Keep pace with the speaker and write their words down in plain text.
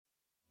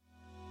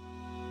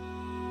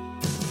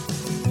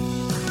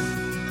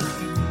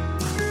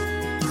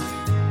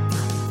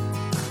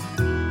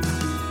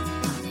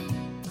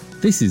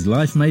This is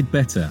Life Made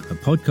Better, a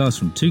podcast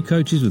from two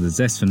coaches with a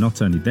zest for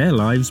not only their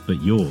lives,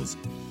 but yours.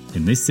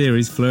 In this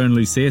series, Fleur and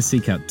Lucia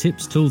seek out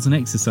tips, tools and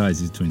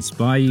exercises to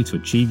inspire you to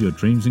achieve your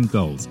dreams and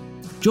goals.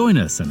 Join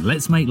us and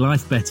let's make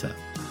life better.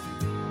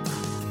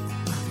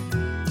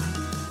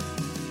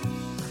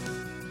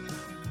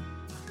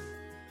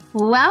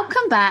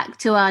 Welcome back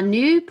to our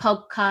new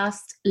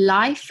podcast,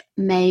 Life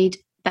Made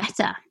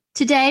Better.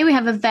 Today we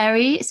have a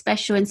very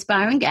special,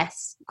 inspiring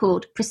guest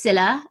called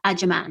Priscilla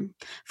Agyemang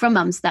from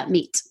Mums That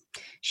Meet.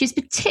 She's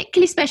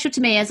particularly special to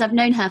me as I've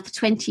known her for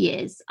 20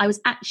 years. I was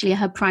actually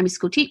her primary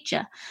school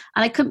teacher,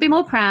 and I couldn't be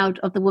more proud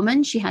of the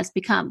woman she has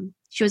become.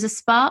 She was a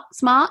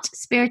smart,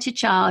 spirited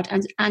child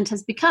and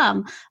has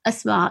become a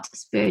smart,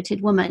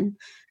 spirited woman.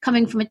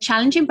 Coming from a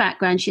challenging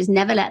background, she has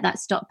never let that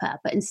stop her,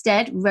 but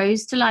instead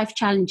rose to life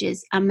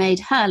challenges and made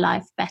her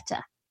life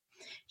better.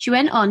 She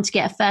went on to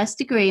get a first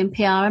degree in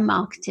PR and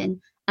marketing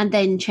and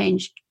then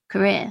changed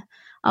career.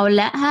 I will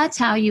let her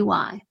tell you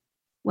why.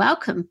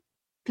 Welcome,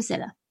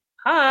 Priscilla.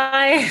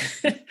 Hi.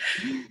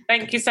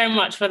 Thank you so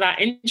much for that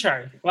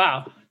intro.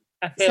 Wow.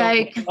 I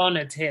feel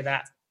honoured to hear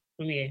that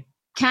from you.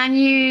 Can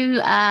you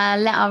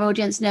let our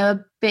audience know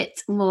a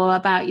bit more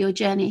about your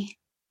journey?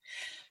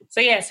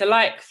 So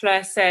like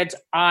Fleur said,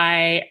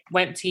 I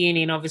went to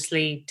uni and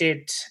obviously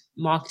did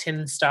marketing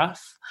and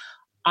stuff.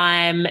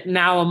 I'm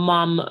now a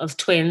mum of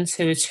twins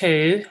who are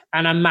 2,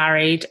 and I'm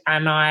married,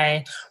 and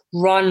I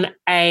run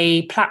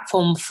a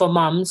platform for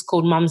mums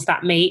called Mums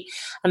That Meet.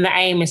 And the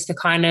aim is to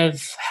kind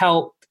of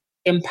help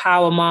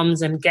empower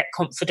mums and get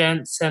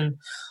confidence and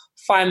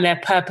find their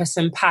purpose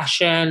and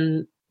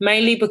passion,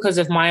 mainly because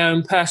of my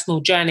own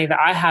personal journey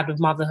that I had with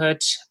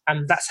motherhood.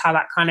 And that's how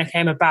that kind of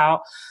came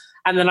about.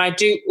 And then I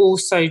do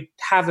also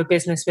have a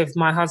business with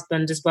my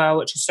husband as well,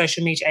 which is a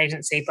social media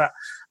agency, but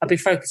I'll be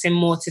focusing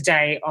more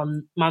today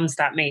on Mums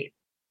That Meet.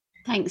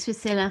 Thanks,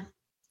 Priscilla.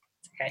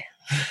 Okay.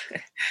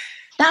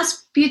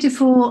 That's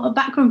beautiful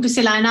background,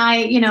 Priscilla. And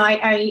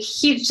I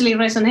hugely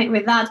resonate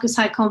with that because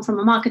I come from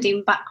a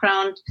marketing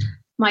background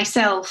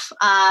myself.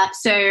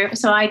 So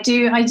I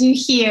do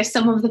hear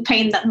some of the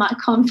pain that might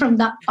come from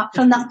that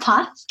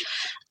path.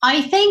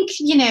 I think,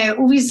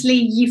 obviously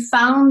you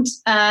found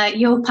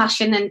your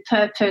passion and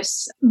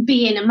purpose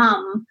being a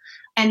mum,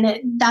 and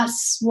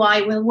that's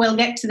why we'll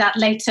get to that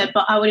later.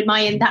 But I would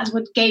imagine that's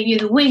what gave you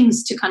the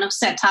wings to kind of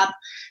set up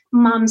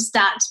Mums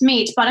That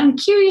Meet. But I'm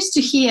curious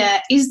to hear,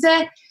 is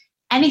there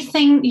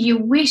anything you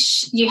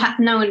wish you had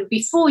known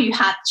before you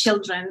had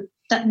children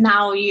that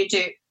now you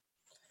do?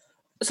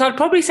 So I'd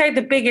probably say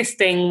the biggest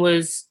thing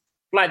was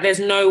there's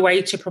no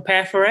way to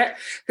prepare for it.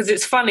 Because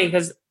it's funny,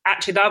 because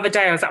actually the other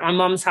day I was at my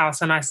mum's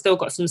house and I still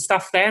got some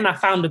stuff there, and I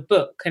found a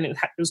book and it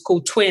was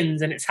called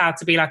Twins, and it's how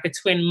to be like a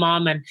twin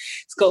mum, and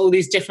it's got all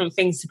these different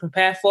things to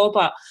prepare for.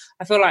 But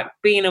I feel like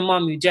being a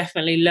mum, you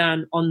definitely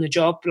learn on the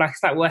job,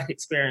 it's like work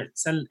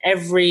experience, and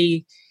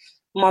every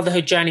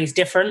motherhood journey is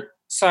different.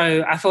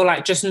 So I feel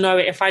like just know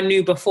it. If I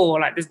knew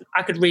before,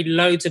 I could read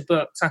loads of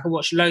books, I could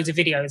watch loads of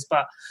videos,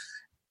 but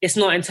it's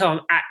not until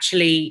I'm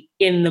actually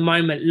in the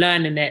moment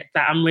learning it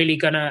that I'm really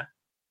going to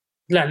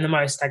learn the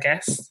most, I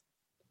guess.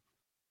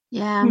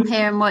 Yeah, I'm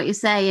hearing what you're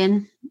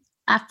saying.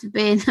 After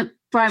being a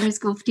primary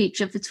school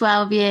teacher for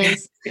 12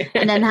 years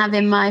and then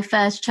having my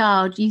first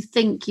child, you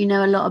think you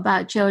know a lot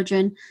about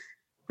children,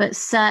 but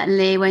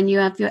certainly when you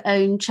have your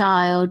own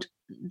child,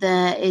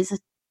 there is a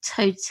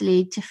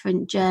totally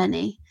different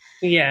journey.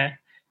 Yeah,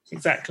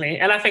 exactly.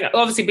 And I think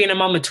obviously being a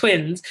mum of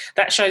twins,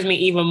 that shows me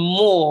even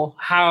more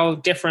how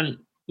different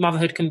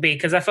motherhood can be,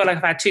 because I feel like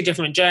I've had 2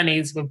 different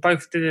journeys with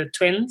both the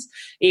twins,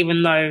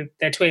 even though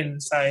they're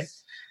twins. So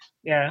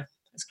yeah,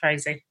 it's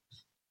crazy.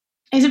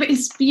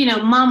 It's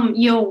mum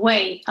your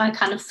way, I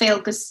kind of feel,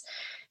 because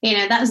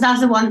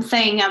that's the one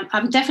thing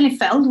I've definitely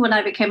felt when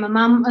I became a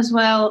mum as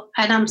well,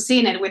 and I'm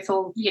seeing it with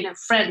all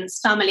friends,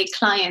 family,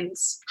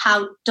 clients,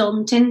 how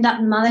daunting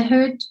that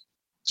motherhood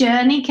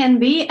journey can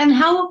be, and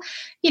how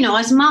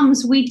as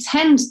mums we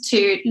tend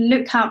to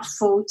look out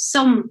for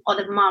some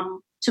other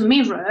mum to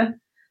mirror.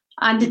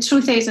 And the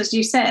truth is, as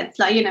you said,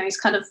 it's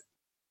kind of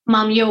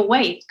mum your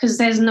way, because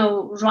there's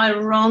no right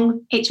or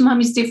wrong. Each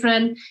mum is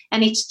different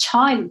and each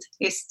child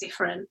is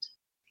different.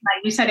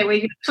 Like you said it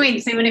with your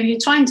twins, even if you're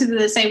trying to do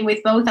the same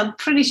with both, I'm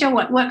pretty sure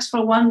what works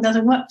for one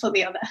doesn't work for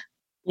the other.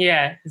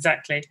 Yeah,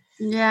 exactly.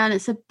 Yeah, and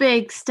it's a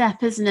big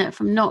step, isn't it,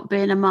 from not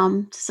being a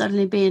mum to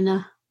suddenly being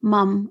a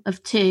mum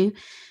of 2.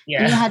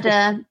 Yeah. And you had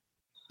a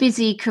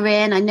busy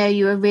career, and I know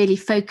you were really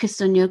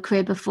focused on your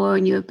career before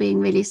and you were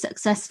being really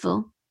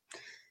successful.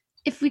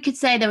 If we could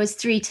say there was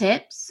 3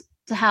 tips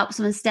to help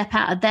someone step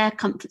out of their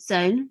comfort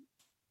zone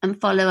and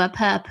follow a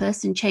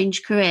purpose and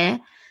change career,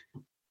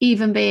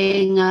 even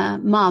being a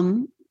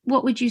mum,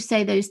 what would you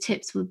say those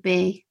tips would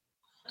be?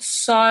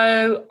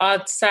 So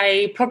I'd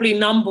say probably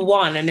number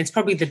 1, and it's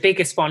probably the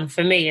biggest one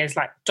for me, is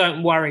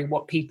don't worry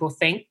what people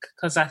think,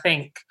 because I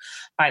think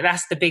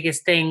that's the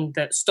biggest thing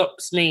that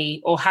stops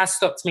me, or has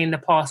stopped me in the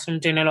past from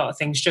doing a lot of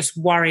things, just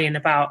worrying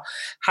about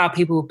how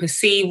people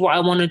perceive what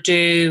I want to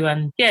do,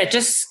 and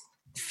just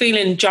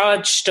feeling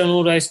judged and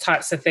all those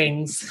types of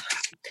things.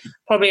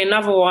 Probably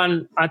another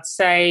one I'd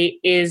say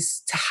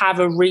is to have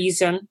a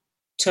reason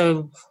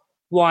to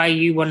why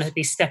you want to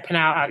be stepping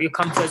out of your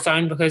comfort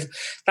zone, because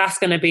that's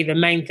going to be the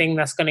main thing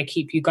that's going to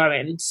keep you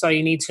going. So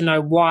you need to know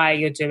why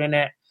you're doing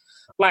it.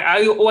 Like,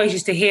 I always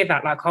used to hear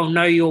that, like, oh,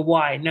 know your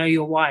why. And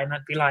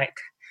I'd be like,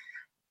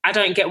 I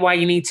don't get why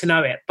you need to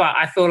know it. But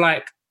I feel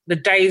like the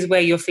days where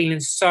you're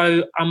feeling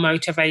so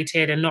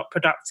unmotivated and not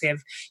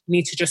productive, you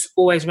need to just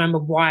always remember,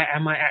 why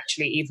am I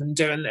actually even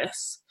doing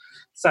this?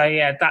 So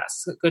yeah,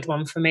 that's a good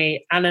one for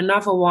me. And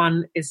another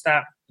one is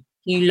that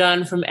you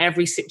learn from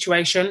every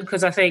situation,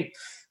 because I think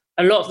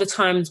a lot of the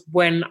times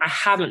when I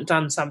haven't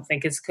done something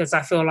is because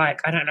I feel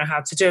like I don't know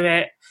how to do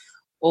it,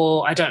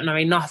 or I don't know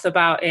enough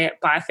about it.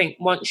 But I think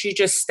once you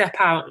just step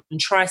out and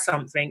try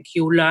something,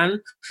 you'll learn.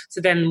 So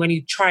then when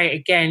you try it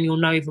again, you'll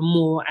know even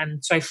more,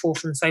 and so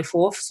forth and so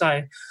forth. So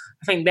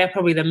I think they're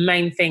probably the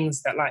main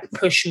things that like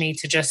push me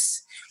to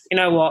just, you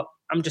know what,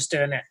 I'm just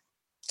doing it.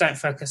 Don't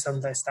focus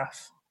on those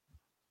stuff.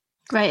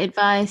 Great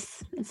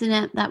advice, isn't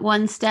it? That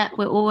one step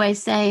we're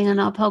always saying on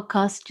our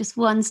podcast, just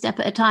one step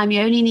at a time.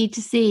 You only need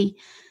to see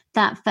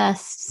that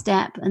first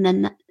step, and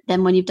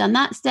then when you've done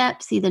that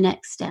step, see the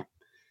next step.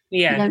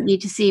 Yeah. You don't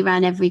need to see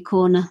around every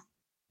corner.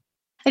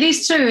 It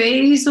is true.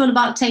 It is all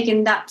about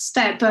taking that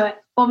step. But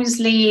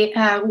obviously,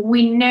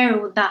 we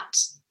know that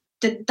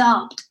the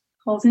doubt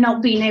of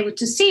not being able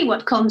to see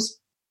what comes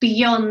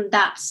beyond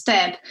that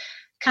step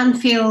can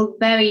feel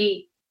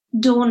very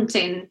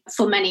daunting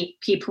for many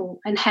people,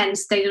 and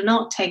hence they do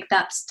not take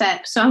that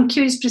step. So I'm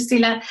curious,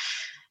 Priscilla,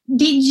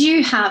 did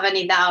you have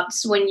any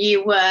doubts when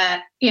you were,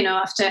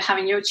 after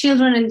having your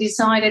children and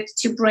decided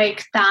to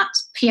break that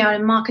PR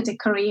and marketing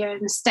career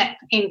and step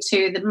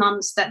into the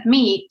Mums That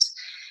Meet?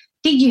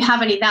 Did you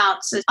have any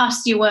doubts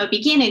as you were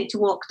beginning to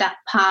walk that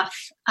path?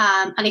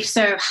 And if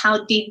so,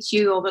 how did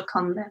you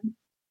overcome them?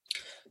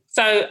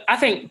 So I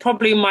think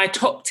probably my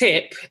top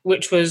tip,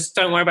 which was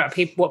don't worry about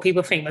what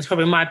people think, was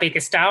probably my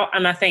biggest doubt.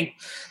 And I think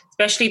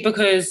especially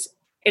because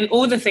in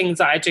all the things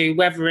that I do,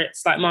 whether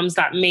it's like Mums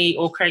That Meet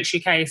or Creates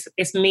UK,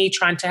 it's me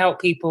trying to help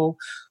people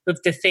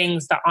with the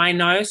things that I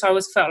know. So I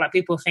always felt like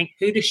people think,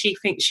 who does she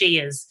think she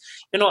is?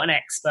 You're not an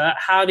expert.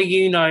 How do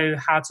you know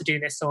how to do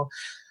this? Or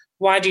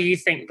why do you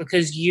think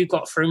because you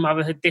got through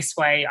motherhood this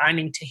way, I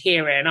need to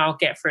hear it and I'll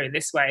get through it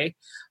this way?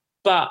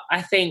 But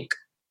I think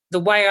the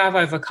way I've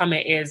overcome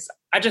it is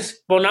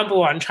number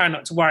one, try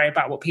not to worry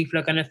about what people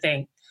are going to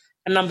think.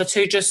 And number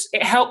two, just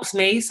it helps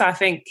me. So I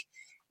think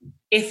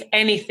if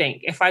anything,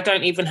 if I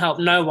don't even help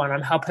no one,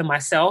 I'm helping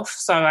myself.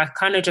 So I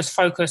kind of just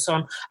focus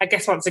on, I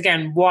guess, once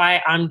again,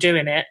 why I'm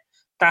doing it.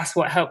 That's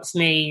what helps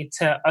me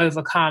to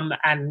overcome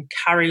and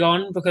carry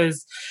on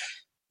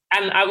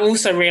and I've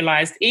also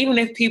realized even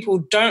if people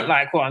don't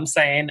like what I'm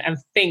saying and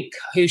think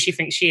who she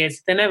thinks she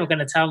is, they're never going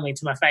to tell me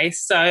to my face.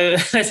 So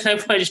there's no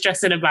point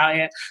stressing about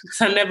it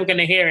because I'm never going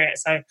to hear it.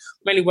 So I'm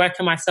really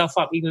working myself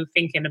up, even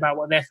thinking about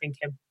what they're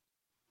thinking.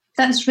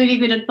 That's really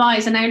good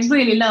advice. And I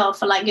really love,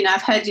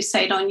 I've heard you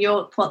say it on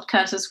your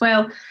podcast as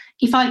well.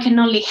 If I can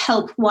only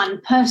help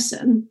one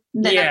person,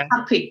 then I'm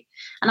happy.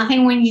 And I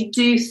think when you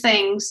do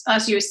things,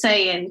 as you were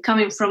saying,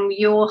 coming from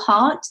your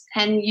heart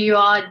and you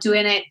are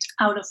doing it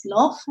out of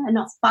love and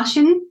of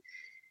passion,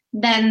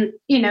 then,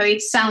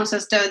 it sounds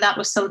as though that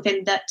was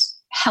something that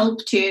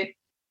helped you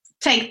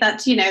take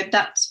that,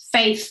 that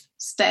faith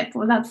step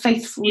or that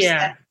faithful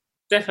step.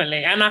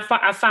 Definitely. And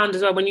I found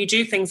as well, when you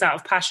do things out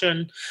of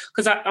passion,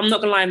 because I'm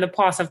not going to lie, in the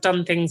past, I've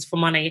done things for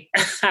money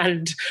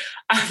and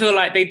I feel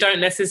like they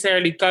don't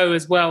necessarily go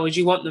as well as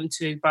you want them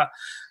to, but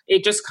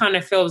it just kind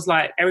of feels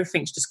like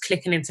everything's just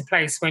clicking into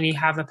place when you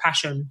have a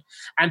passion,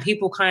 and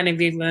people kind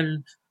of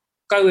even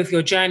go with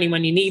your journey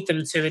when you need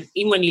them to, and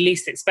even when you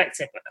least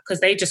expect it, because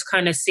they just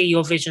kind of see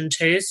your vision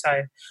too.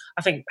 So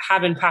I think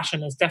having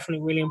passion is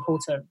definitely really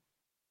important.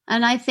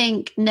 And I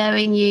think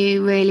knowing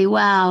you really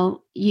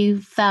well,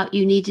 you felt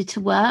you needed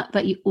to work,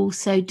 but you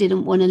also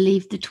didn't want to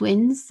leave the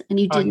twins, and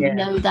you didn't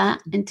know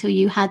that until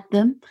you had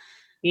them.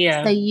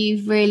 Yeah. So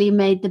you've really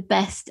made the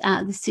best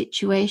out of the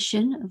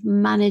situation of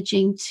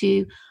managing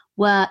to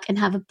work and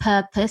have a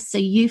purpose. So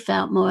you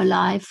felt more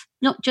alive,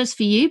 not just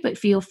for you, but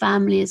for your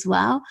family as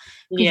well.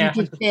 Because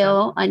you did 100%.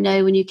 Feel, I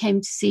know when you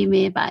came to see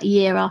me about a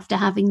year after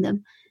having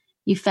them,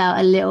 you felt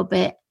a little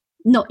bit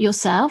not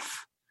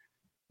yourself.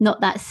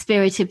 Not that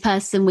spirited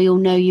person we all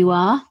know you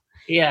are.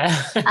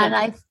 Yeah. And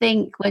I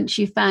think once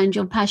you found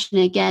your passion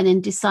again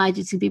and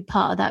decided to be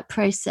part of that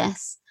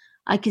process,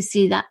 I could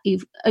see that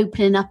you've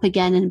opening up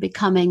again and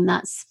becoming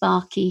that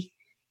sparky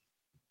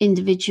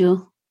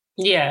individual.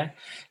 Yeah,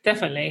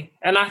 definitely.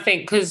 And I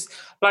think because,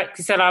 like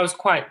you said, I was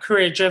quite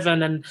career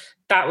driven, and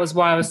that was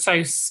why I was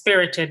so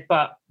spirited.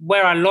 But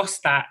where I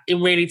lost that, it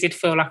really did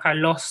feel like I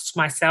lost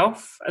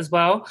myself as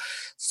well.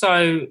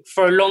 So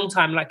for a long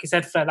time, like you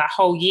said, for that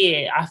whole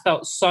year, I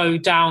felt so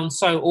down,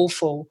 so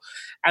awful.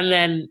 And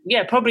then,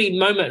 probably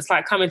moments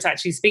like coming to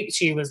actually speak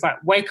to you was like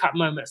wake up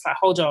moments, like,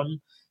 hold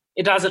on,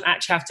 it doesn't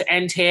actually have to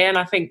end here. And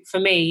I think for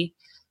me,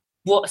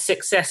 what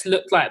success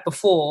looked like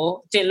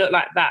before didn't look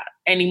like that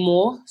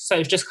anymore. So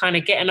it's just kind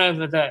of getting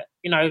over that,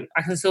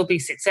 I can still be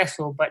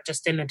successful, but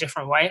just in a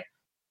different way.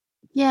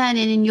 Yeah, and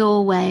in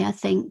your way, I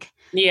think.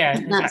 Yeah,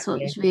 And that's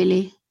exactly. what's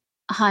really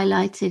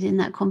highlighted in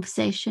that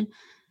conversation.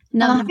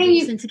 Another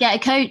reason to get a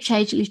coach,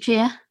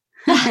 Lucia.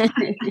 No,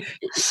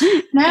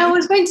 I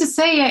was going to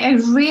say I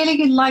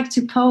really would like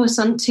to pause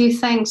on two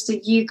things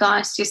that you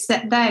guys just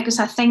said there, because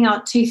I think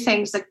are two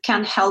things that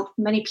can help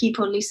many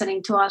people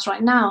listening to us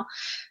right now.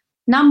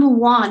 Number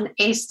one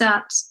is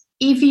that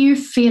if you're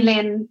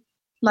feeling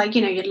like,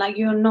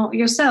 you're not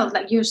yourself,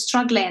 like you're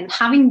struggling,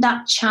 having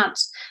that chat.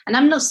 And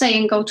I'm not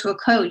saying go to a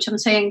coach, I'm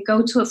saying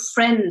go to a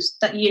friend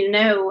that you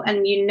know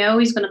and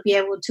is going to be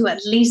able to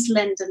at least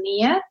lend an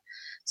ear,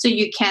 so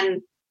you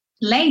can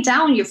lay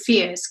down your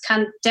fears,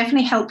 can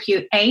definitely help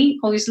you,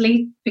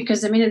 obviously,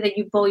 because the minute that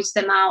you voice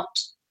them out,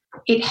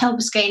 it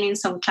helps gaining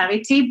some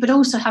clarity, but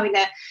also having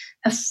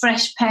a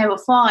fresh pair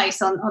of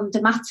eyes on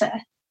the matter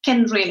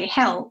can really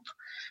help.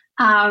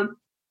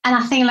 And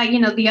I think,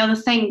 the other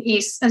thing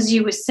is, as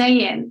you were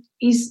saying,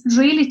 is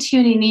really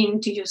tuning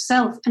in to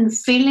yourself and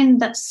feeling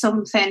that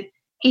something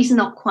is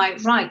not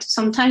quite right.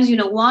 Sometimes you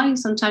know why,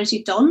 sometimes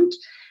you don't.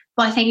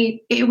 But I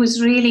think it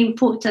was really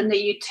important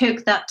that you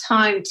took that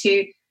time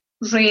to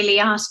really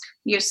ask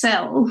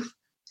yourself,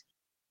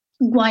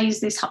 why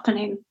is this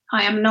happening?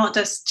 I am not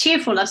as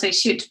cheerful as I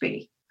should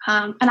be.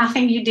 And I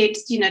think you did,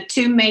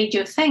 two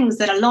major things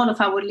that a lot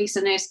of our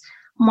listeners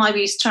might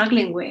be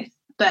struggling with.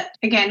 But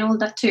again, all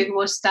that took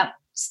was that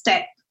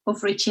step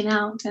of reaching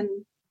out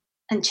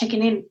and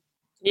checking in.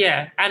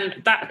 Yeah,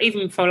 and that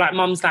even for like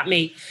Mums That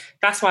Meet,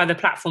 that's why the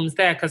platform's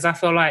there, because I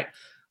feel like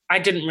I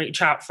didn't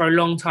reach out for a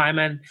long time,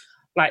 and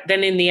like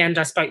then in the end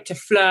I spoke to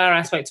Fleur,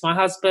 I spoke to my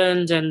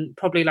husband and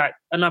probably like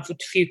another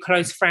few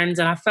close friends,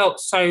 and I felt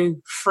so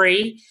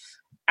free.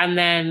 And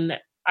then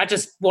I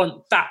just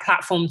want that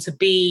platform to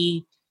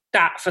be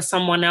that for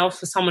someone else,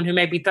 for someone who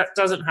maybe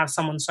doesn't have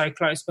someone so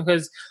close,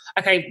 because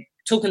okay,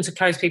 talking to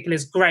close people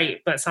is great,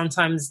 but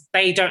sometimes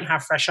they don't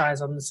have fresh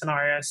eyes on the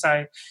scenario,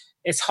 so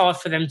it's hard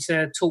for them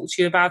to talk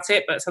to you about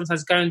it. But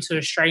sometimes going to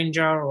a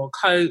stranger or a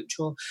coach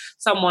or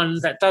someone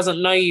that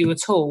doesn't know you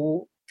at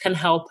all can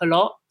help a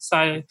lot.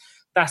 So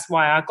that's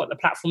why I got the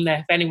platform there.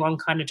 If anyone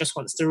kind of just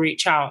wants to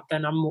reach out,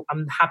 then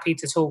I'm happy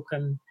to talk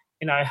and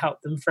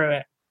help them through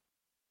it.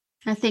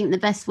 I think the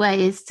best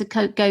way is to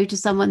go to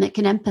someone that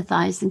can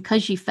empathise, and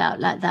because you felt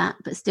like that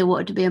but still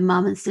wanted to be a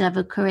mum and still have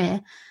a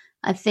career,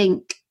 I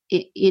think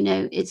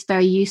it's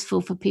very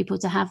useful for people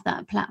to have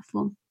that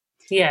platform.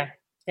 Yeah.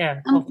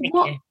 And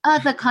what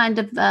other kind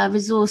of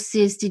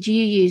resources did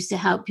you use to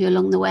help you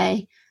along the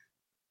way?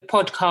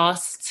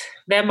 Podcasts,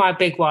 they're my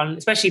big one,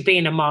 especially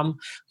being a mum,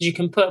 because you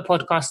can put a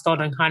podcast on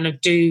and kind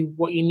of do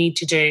what you need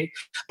to do.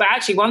 But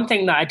actually, one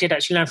thing that I did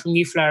actually learn from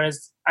you, Fleur,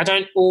 is I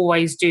don't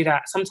always do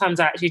that.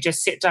 Sometimes I actually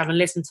just sit down and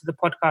listen to the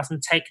podcast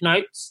and take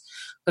notes,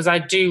 because I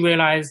do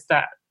realise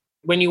that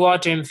when you are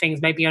doing things,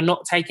 maybe you're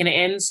not taking it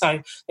in.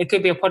 So it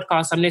could be a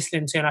podcast I'm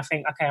listening to and I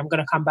think, okay, I'm going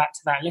to come back to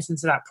that and listen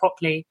to that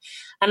properly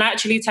and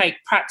actually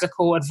take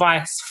practical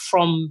advice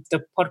from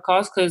the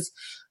podcast, because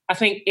I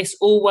think it's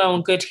all well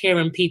and good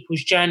hearing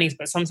people's journeys,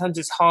 but sometimes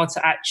it's hard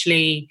to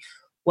actually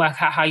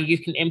work out how you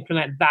can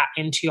implement that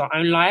into your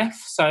own life.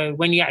 So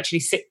when you actually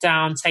sit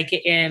down, take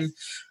it in,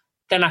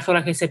 then I feel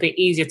like it's a bit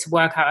easier to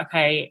work out,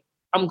 okay,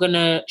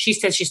 she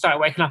said she started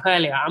waking up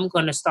earlier. I'm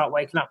going to start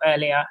waking up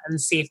earlier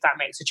and see if that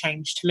makes a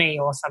change to me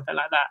or something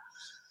like that.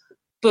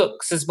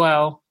 Books as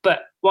well. But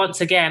once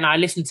again, I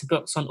listen to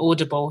books on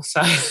Audible. So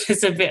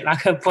it's a bit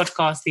like a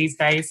podcast these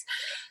days.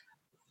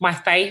 My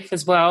faith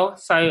as well.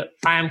 So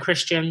I am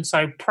Christian.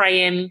 So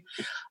praying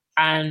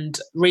and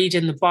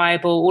reading the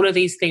Bible, all of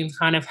these things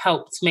kind of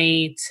helps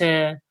me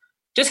to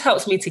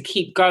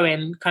keep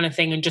going kind of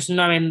thing, and just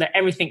knowing that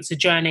everything's a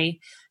journey.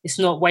 It's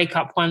not wake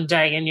up one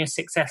day and you're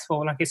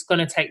successful. Like, it's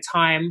going to take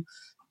time.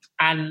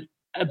 And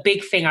a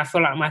big thing I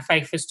feel like my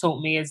faith has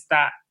taught me is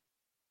that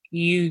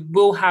you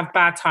will have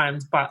bad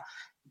times, but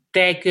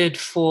they're good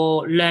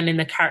for learning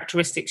the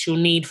characteristics you'll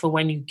need for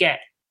when you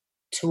get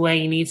to where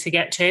you need to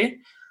get to.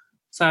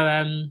 So,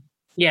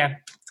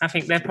 I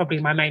think they're probably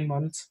my main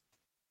ones.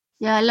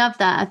 Yeah, I love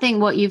that. I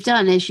think what you've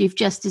done is you've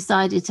just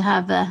decided to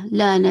have a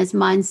learner's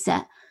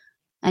mindset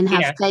and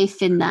have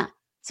faith in that.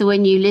 So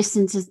when you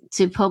listen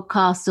to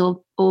podcasts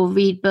or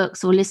read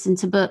books or listen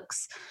to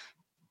books,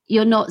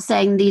 you're not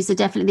saying these are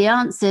definitely the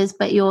answers,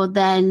 but you're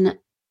then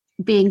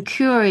being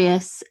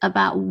curious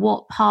about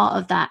what part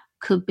of that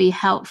could be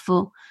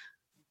helpful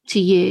to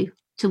you,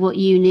 to what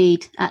you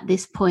need at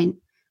this point,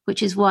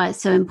 which is why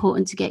it's so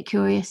important to get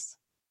curious.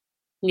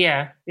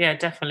 Yeah,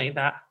 definitely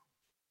that.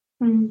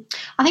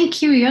 I think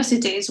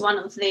curiosity is one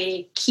of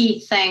the key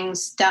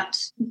things that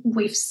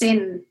we've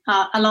seen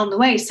along the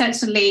way.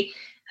 Certainly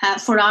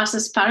for us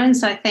as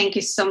parents, I think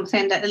is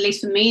something that, at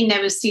least for me,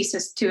 never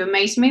ceases to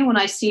amaze me. When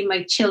I see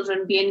my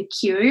children being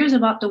curious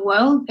about the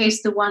world,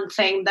 is the one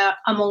thing that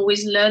I'm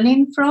always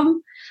learning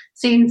from,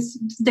 seeing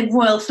the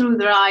world through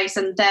their eyes,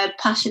 and their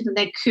passion and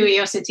their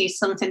curiosity is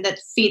something that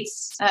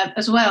feeds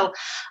as well.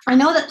 I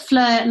know that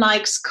Fleur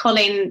likes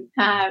calling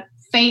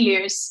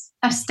failures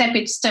a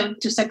stepping stone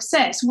to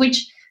success,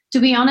 which to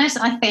be honest,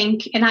 I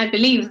think, and I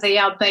believe they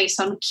are based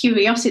on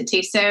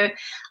curiosity. So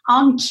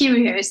I'm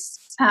curious,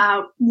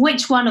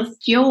 which one of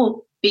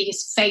your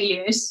biggest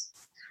failures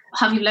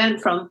have you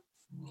learned from?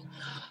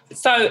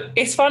 So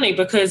it's funny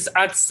because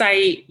I'd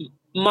say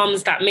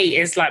Mums That Meet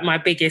is like my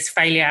biggest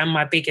failure and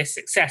my biggest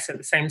success at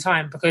the same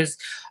time, because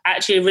I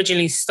actually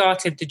originally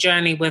started the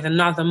journey with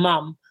another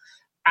mum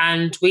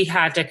and we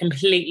had a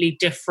completely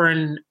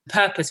different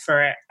purpose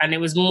for it. And it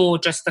was more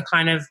just the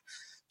kind of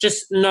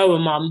just know a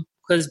mum,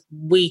 because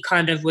we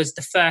kind of was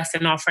the first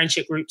in our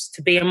friendship groups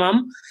to be a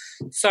mum.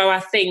 So I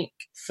think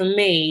for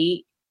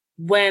me,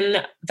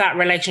 when that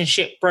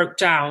relationship broke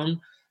down,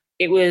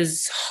 it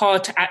was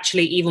hard to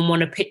actually even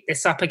want to pick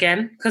this up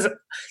again, because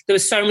there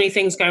was so many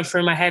things going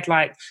through my head,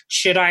 like,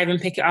 should I even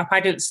pick it up? I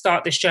didn't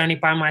start this journey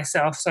by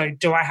myself, so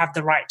do I have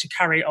the right to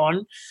carry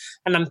on?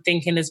 And I'm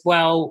thinking as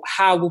well,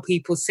 how will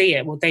people see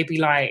it? Will they be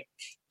like,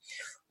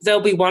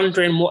 they'll be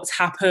wondering what's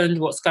happened,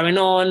 what's going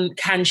on,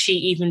 can she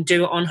even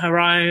do it on her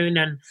own?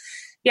 And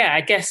yeah,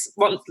 I guess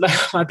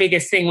my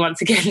biggest thing,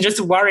 once again,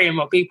 just worrying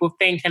what people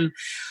think. And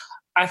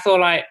I feel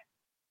like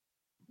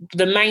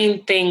the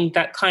main thing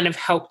that kind of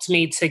helped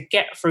me to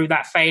get through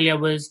that failure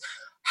was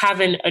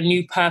having a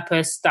new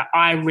purpose that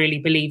I really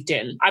believed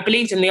in. I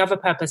believed in the other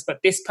purpose, but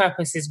this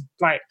purpose is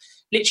like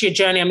literally a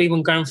journey I'm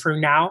even going through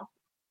now.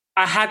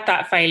 I had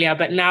that failure,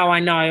 but now I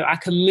know I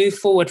can move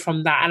forward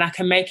from that and I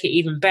can make it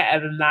even better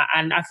than that.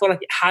 And I feel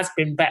like it has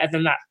been better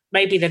than that.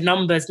 Maybe the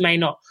numbers may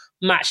not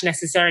match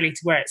necessarily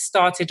to where it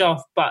started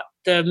off, but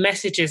the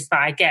messages that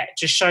I get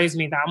just shows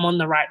me that I'm on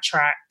the right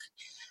track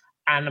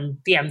and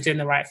I'm doing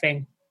the right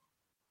thing.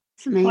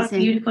 It's amazing. What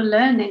beautiful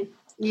learning.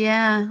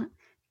 Yeah,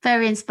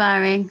 very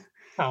inspiring.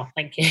 Oh,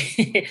 thank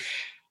you.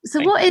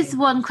 So what is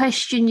one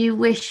question you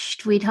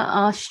wished we'd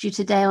asked you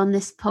today on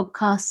this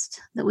podcast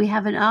that we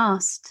haven't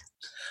asked?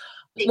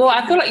 Well,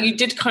 I feel like you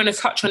did kind of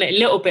touch on it a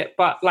little bit,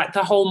 but like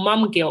the whole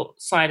mum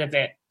guilt side of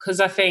it,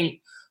 because I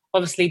think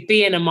obviously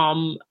being a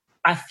mum,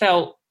 I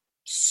felt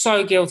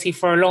so guilty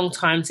for a long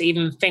time to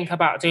even think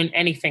about doing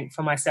anything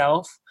for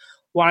myself,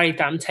 worried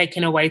that I'm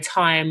taking away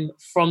time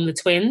from the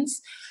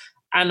twins.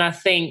 And I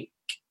think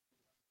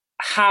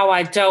how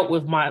I dealt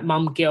with my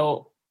mum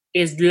guilt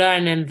is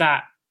learning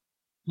that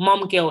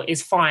mum guilt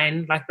is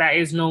fine, like that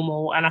is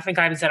normal. And I think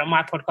I even said on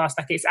my podcast,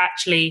 like it's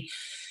actually,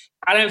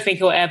 I don't think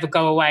it'll ever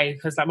go away,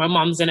 because like my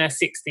mum's in her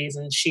 60s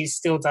and she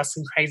still does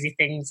some crazy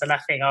things and I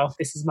think, oh,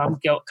 this is mum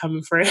guilt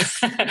coming through.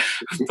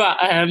 But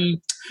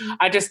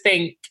I just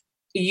think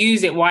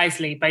use it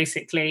wisely,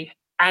 basically.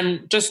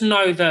 And just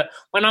know that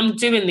when I'm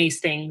doing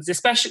these things,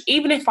 especially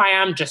even if I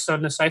am just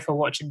on the sofa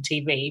watching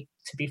TV,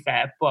 to be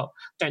fair, well,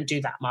 don't do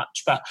that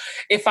much. But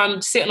if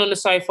I'm sitting on the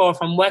sofa, or if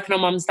I'm working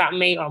on Mums That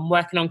Meet, or I'm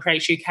working on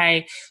Create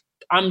UK,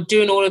 I'm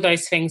doing all of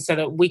those things so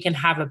that we can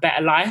have a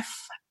better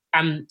life.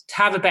 And to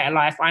have a better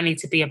life, I need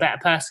to be a better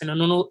person. And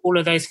all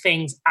of those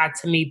things add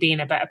to me being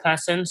a better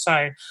person.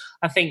 So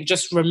I think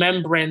just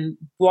remembering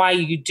why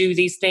you do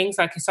these things,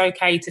 like it's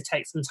okay to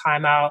take some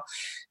time out.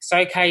 It's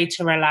okay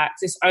to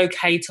relax. It's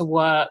okay to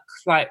work.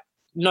 Like,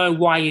 know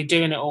why you're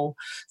doing it all.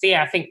 So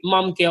yeah, I think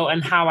mum guilt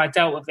and how I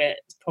dealt with it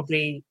is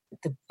probably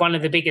one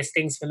of the biggest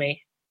things for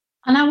me.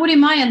 And I would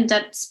imagine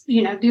that,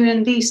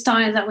 during these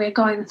times that we're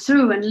going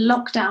through and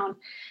lockdown,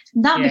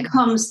 that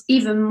becomes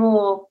even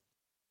more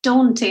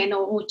daunting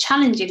or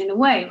challenging in a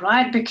way,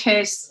 right?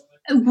 Because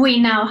we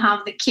now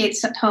have the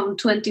kids at home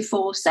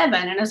 24/7,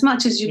 and as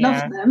much as you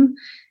love them,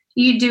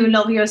 you do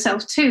love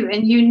yourself too,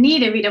 and you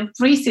need a bit of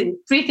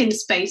breathing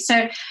space.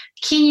 So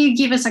can you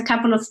give us a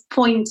couple of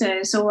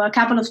pointers or a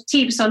couple of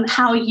tips on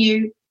how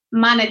you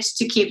manage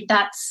to keep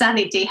that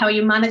sanity, how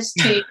you manage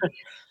to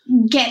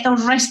get or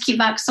rescue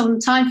back some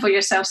time for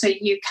yourself so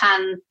you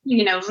can,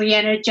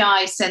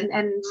 re-energize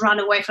and run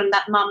away from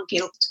that mum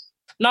guilt?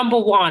 Number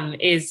one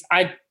is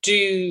I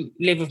do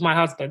live with my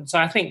husband. So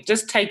I think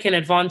just taking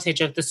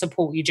advantage of the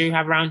support you do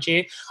have around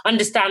you.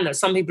 Understand that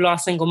some people are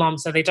single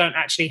moms, so they don't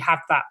actually have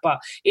that. But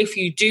if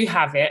you do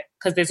have it,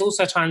 because there's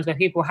also times where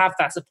people have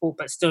that support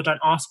but still don't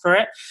ask for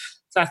it.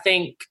 So I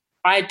think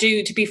I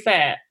do, to be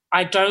fair,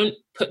 I don't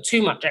put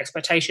too much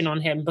expectation on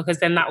him,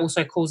 because then that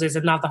also causes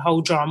another whole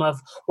drama of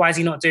why is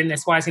he not doing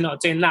this? Why is he not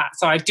doing that?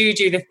 So I do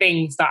the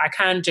things that I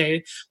can do.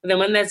 But then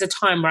when there's a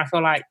time where I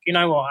feel like, you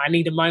know what, I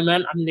need a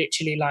moment, I'm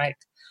literally like,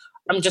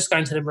 I'm just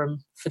going to the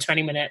room for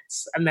 20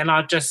 minutes and then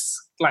I'll just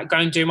like go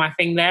and do my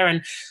thing there.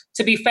 And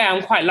to be fair,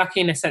 I'm quite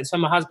lucky in a sense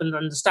when my husband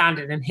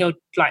understands it and he'll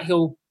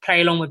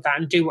play along with that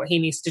and do what he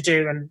needs to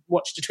do and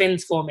watch the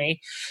twins for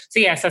me. So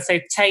yes, I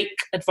say take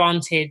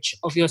advantage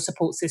of your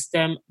support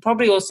system.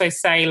 Probably also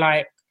say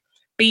like,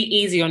 be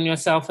easy on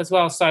yourself as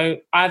well. So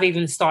I've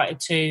even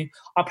started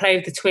I'll play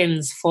with the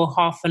twins for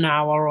half an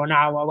hour or an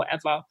hour,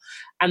 whatever.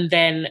 And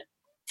then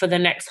for the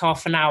next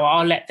half an hour,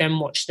 I'll let them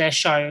watch their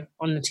show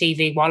on the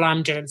TV while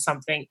I'm doing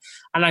something.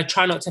 And I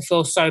try not to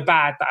feel so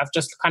bad that I've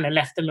just kind of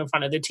left them in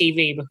front of the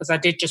TV, because I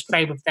did just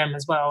play with them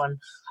as well. And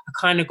I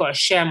kind of got to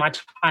share my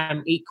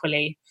time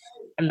equally.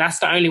 And that's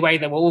the only way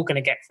that we're all going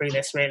to get through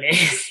this, really.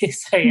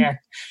 So, yeah.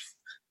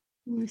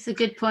 It's a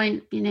good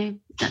point,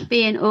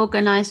 being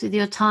organised with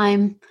your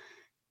time.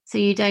 So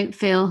you don't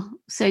feel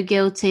so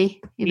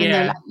guilty, even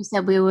though, like you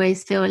said, we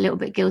always feel a little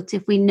bit guilty.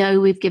 If we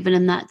know we've given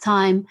them that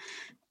time,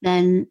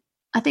 then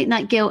I think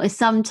that guilt is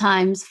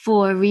sometimes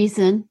for a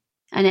reason,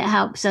 and it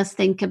helps us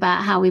think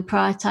about how we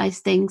prioritize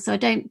things. So I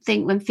don't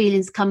think when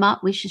feelings come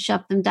up, we should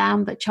shove them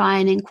down, but try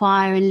and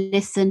inquire and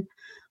listen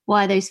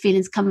why those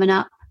feelings coming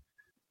up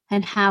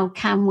and how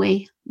can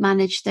we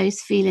manage those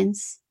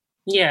feelings.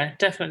 Yeah,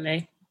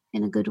 definitely.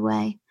 In a good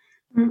way.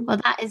 Well,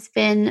 that has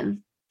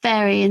been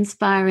very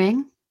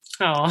inspiring.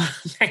 Oh,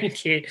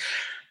 thank you.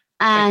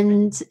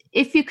 And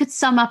if you could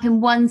sum up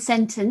in one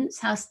sentence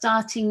how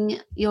starting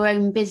your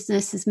own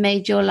business has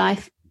made your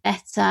life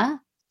better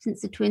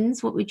since the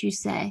twins, what would you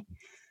say?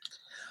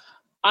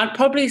 I'd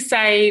probably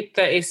say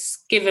that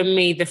it's given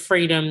me the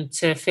freedom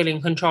to feel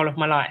in control of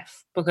my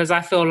life, because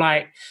I feel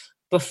like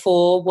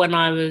before, when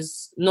I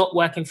was not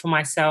working for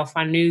myself,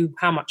 I knew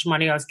how much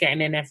money I was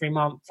getting in every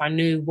month. I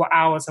knew what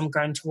hours I'm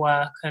going to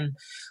work, and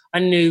I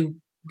knew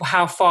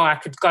how far I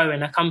could go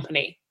in a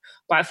company.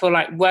 But I feel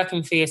like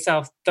working for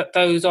yourself, that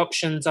those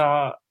options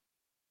they're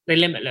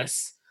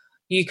limitless.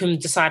 You can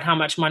decide how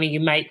much money you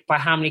make by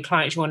how many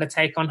clients you want to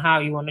take on, how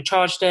you want to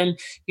charge them.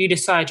 You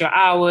decide your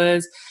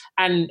hours,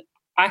 and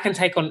I can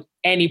take on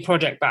any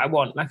project that I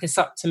want. Like, it's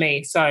up to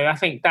me. So I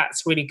think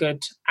that's really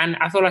good. And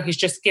I feel like it's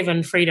just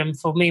given freedom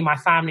for me and my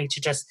family to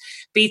just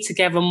be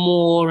together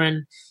more.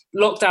 And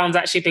lockdown's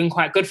actually been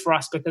quite good for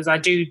us, because I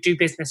do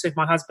business with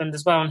my husband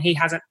as well, and he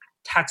hasn't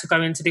had to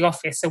go into the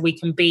office, so we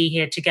can be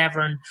here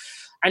together,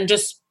 and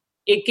just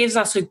it gives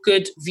us a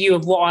good view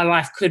of what our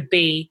life could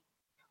be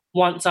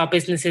once our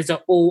businesses are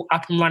all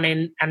up and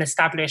running and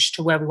established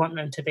to where we want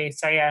them to be.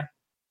 So yeah.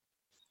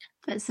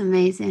 That's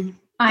amazing.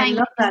 I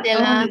love that.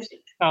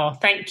 Oh,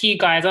 thank you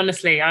guys.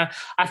 Honestly, I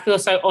feel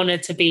so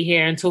honoured to be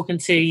here and talking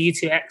to you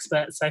two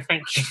experts. So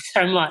thank you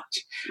so much.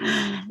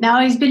 No,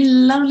 it's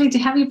been lovely to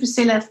have you,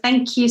 Priscilla.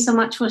 Thank you so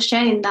much for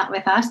sharing that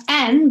with us.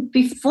 And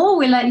before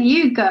we let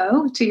you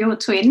go to your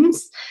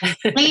twins,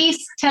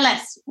 please tell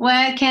us,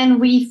 where can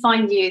we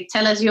find you?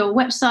 Tell us your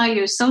website,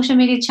 your social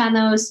media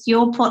channels,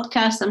 your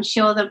podcast. I'm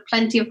sure there are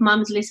plenty of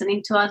mums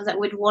listening to us that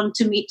would want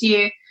to meet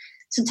you.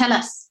 So tell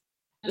us.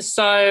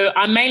 So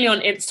I'm mainly on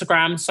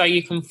Instagram. So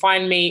you can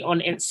find me on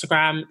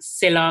Instagram,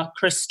 Scilla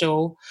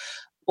Crystal,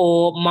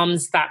 or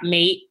Mums That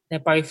Meet. They're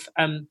both,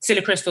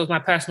 Scilla Crystal is my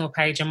personal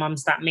page, and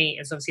Mums That Meet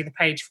is obviously the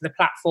page for the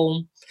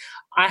platform.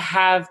 I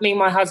have, me and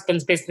my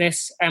husband's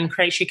business,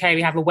 Creates UK,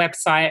 we have a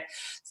website.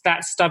 So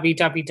that's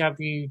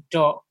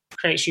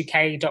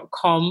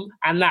www.createsuk.com.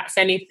 And that's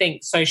anything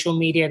social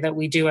media that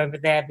we do over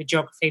there,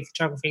 videography,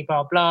 photography,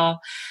 blah, blah.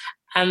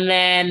 And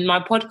then my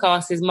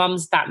podcast is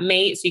Mums That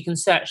Meet. So you can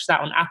search that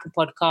on Apple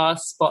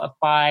Podcasts,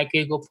 Spotify,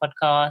 Google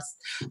Podcasts.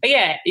 But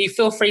yeah, you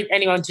feel free,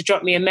 anyone, to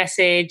drop me a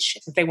message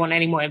if they want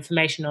any more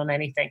information on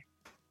anything.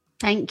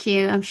 Thank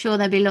you. I'm sure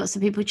there'll be lots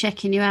of people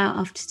checking you out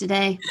after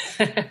today.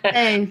 So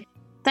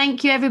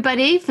thank you,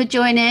 everybody, for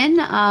joining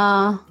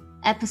our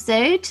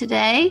episode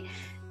today,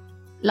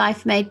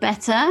 Life Made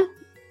Better.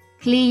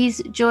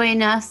 Please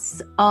join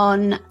us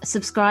on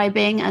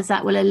subscribing, as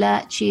that will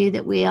alert you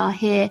that we are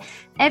here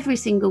every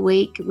single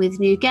week with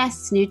new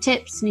guests, new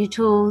tips, new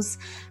tools,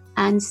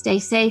 and stay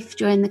safe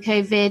during the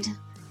COVID.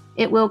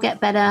 It will get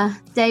better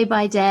day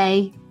by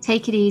day.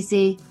 Take it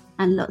easy,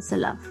 and lots of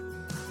love.